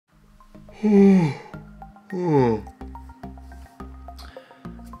There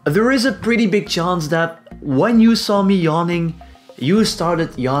is a pretty big chance that when you saw me yawning, you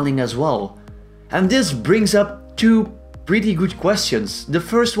started yawning as well. And this brings up two pretty good questions. The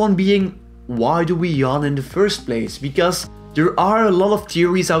first one being, why do we yawn in the first place? Because there are a lot of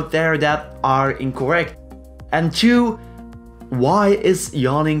theories out there that are incorrect. And two, why is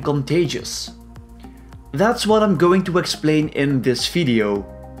yawning contagious? That's what I'm going to explain in this video.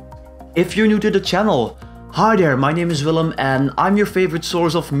 If you're new to the channel, hi there, my name is Willem and I'm your favorite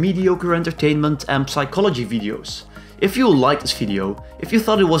source of mediocre entertainment and psychology videos. If you liked this video, if you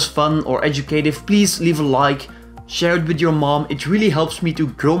thought it was fun or educative, please leave a like, share it with your mom. It really helps me to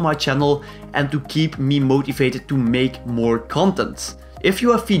grow my channel and to keep me motivated to make more content. If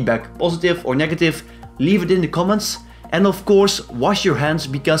you have feedback, positive or negative, leave it in the comments. And of course, wash your hands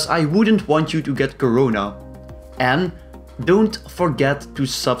because I wouldn't want you to get corona. And don't forget to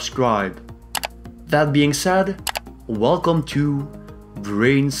subscribe. That being said, welcome to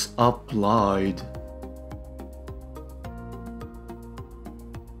Brains Applied.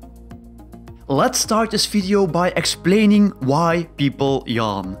 Let's start this video by explaining why people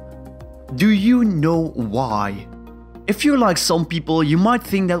yawn. Do you know why? If you're like some people, you might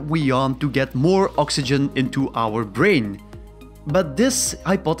think that we yawn to get more oxygen into our brain. But this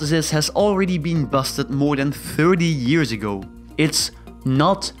hypothesis has already been busted more than 30 years ago. It's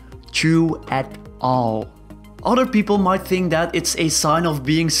not true at all. Other people might think that it's a sign of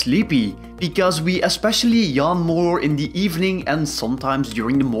being sleepy, because we especially yawn more in the evening and sometimes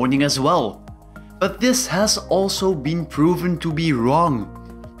during the morning as well. But this has also been proven to be wrong.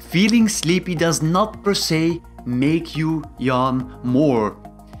 Feeling sleepy does not per se make you yawn more.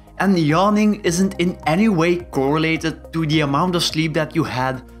 And yawning isn't in any way correlated to the amount of sleep that you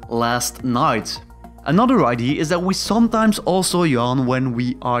had last night. Another idea is that we sometimes also yawn when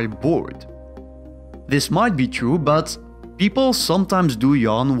we are bored. This might be true, but people sometimes do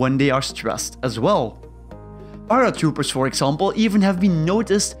yawn when they are stressed as well. Paratroopers, for example, even have been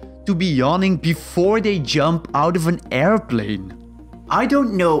noticed to be yawning before they jump out of an airplane. I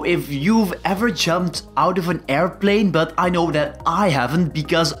don't know if you've ever jumped out of an airplane, but I know that I haven't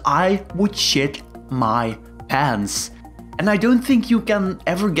because I would shit my pants. And I don't think you can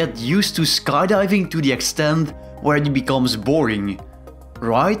ever get used to skydiving to the extent where it becomes boring,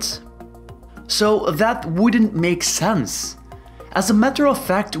 right? So that wouldn't make sense. As a matter of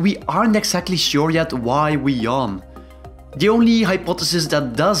fact, we aren't exactly sure yet why we yawn. The only hypothesis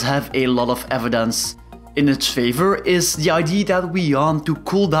that does have a lot of evidence in its favor is the idea that we yawn to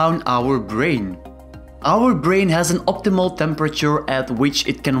cool down our brain. Our brain has an optimal temperature at which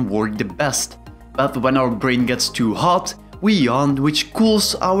it can work the best. But when our brain gets too hot, we yawn, which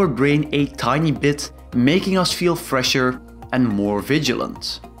cools our brain a tiny bit, making us feel fresher and more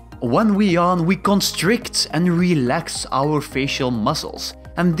vigilant. When we yawn, we constrict and relax our facial muscles.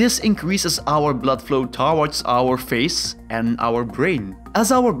 And this increases our blood flow towards our face and our brain. As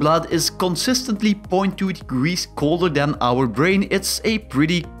our blood is consistently 0.2 degrees colder than our brain, it's a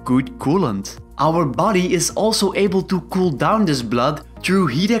pretty good coolant. Our body is also able to cool down this blood through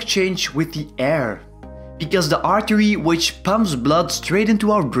heat exchange with the air. Because the artery which pumps blood straight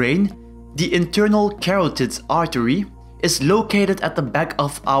into our brain, the internal carotid artery, is located at the back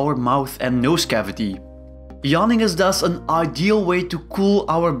of our mouth and nose cavity. Yawning is thus an ideal way to cool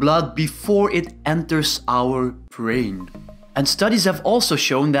our blood before it enters our brain. And studies have also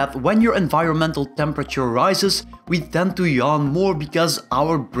shown that when your environmental temperature rises, we tend to yawn more because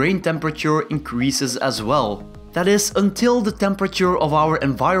our brain temperature increases as well. That is, until the temperature of our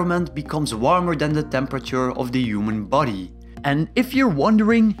environment becomes warmer than the temperature of the human body. And if you're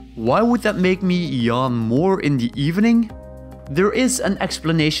wondering, why would that make me yawn more in the evening? There is an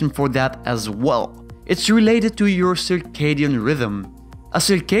explanation for that as well. It's related to your circadian rhythm. A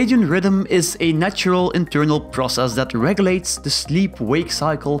circadian rhythm is a natural internal process that regulates the sleep-wake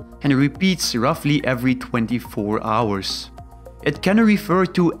cycle and repeats roughly every 24 hours. It can refer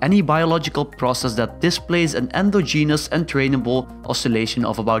to any biological process that displays an endogenous and trainable oscillation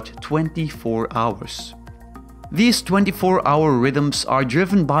of about 24 hours. These 24-hour rhythms are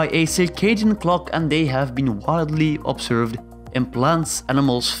driven by a circadian clock and they have been widely observed in plants,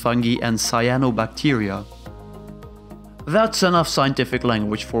 animals, fungi, and cyanobacteria. That's enough scientific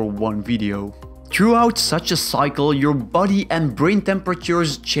language for one video. Throughout such a cycle, your body and brain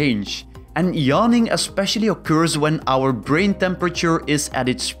temperatures change, and yawning especially occurs when our brain temperature is at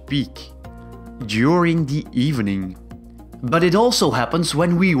its peak, during the evening. But it also happens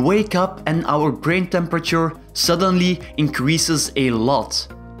when we wake up and our brain temperature suddenly increases a lot,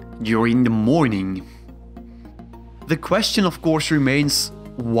 during the morning. The question of course remains,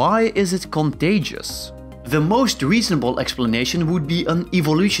 why is it contagious? The most reasonable explanation would be an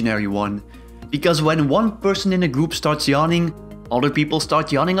evolutionary one, because when one person in a group starts yawning, other people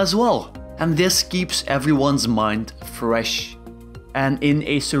start yawning as well, and this keeps everyone's mind fresh. And in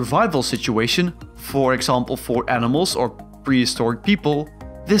a survival situation, for example for animals or prehistoric people,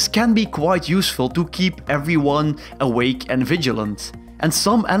 this can be quite useful to keep everyone awake and vigilant. And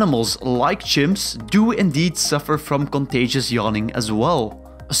some animals, like chimps, do indeed suffer from contagious yawning as well.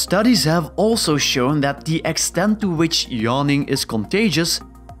 Studies have also shown that the extent to which yawning is contagious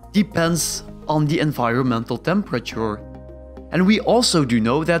depends on the environmental temperature. And we also do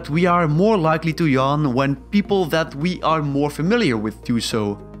know that we are more likely to yawn when people that we are more familiar with do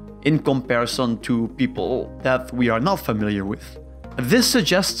so, in comparison to people that we are not familiar with. This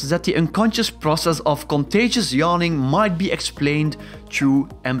suggests that the unconscious process of contagious yawning might be explained through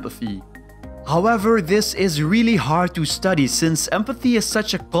empathy. However, this is really hard to study since empathy is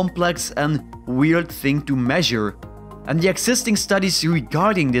such a complex and weird thing to measure, and the existing studies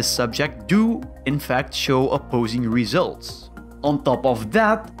regarding this subject do in fact show opposing results. On top of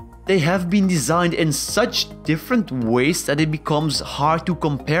that, they have been designed in such different ways that it becomes hard to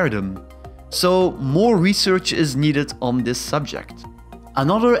compare them. So more research is needed on this subject.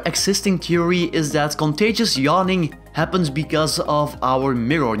 Another existing theory is that contagious yawning happens because of our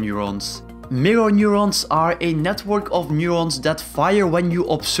mirror neurons. Mirror neurons are a network of neurons that fire when you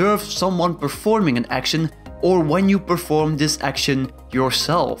observe someone performing an action or when you perform this action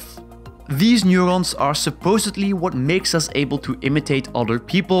yourself. These neurons are supposedly what makes us able to imitate other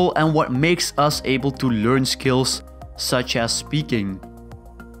people and what makes us able to learn skills such as speaking.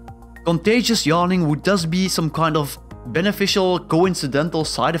 Contagious yawning would thus be some kind of beneficial coincidental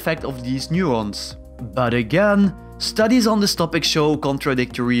side effect of these neurons. But again, studies on this topic show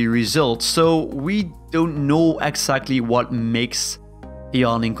contradictory results, so we don't know exactly what makes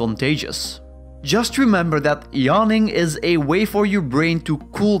yawning contagious. Just remember that yawning is a way for your brain to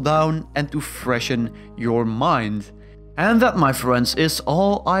cool down and to freshen your mind. And that, my friends, is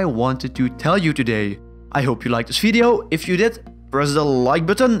all I wanted to tell you today. I hope you liked this video. If you did, press the like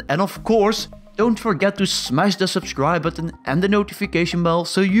button, and of course, don't forget to smash the subscribe button and the notification bell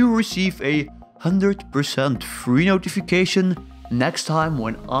so you receive a 100% free notification next time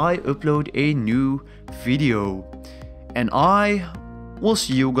when I upload a new video. And I will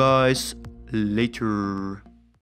see you guys later.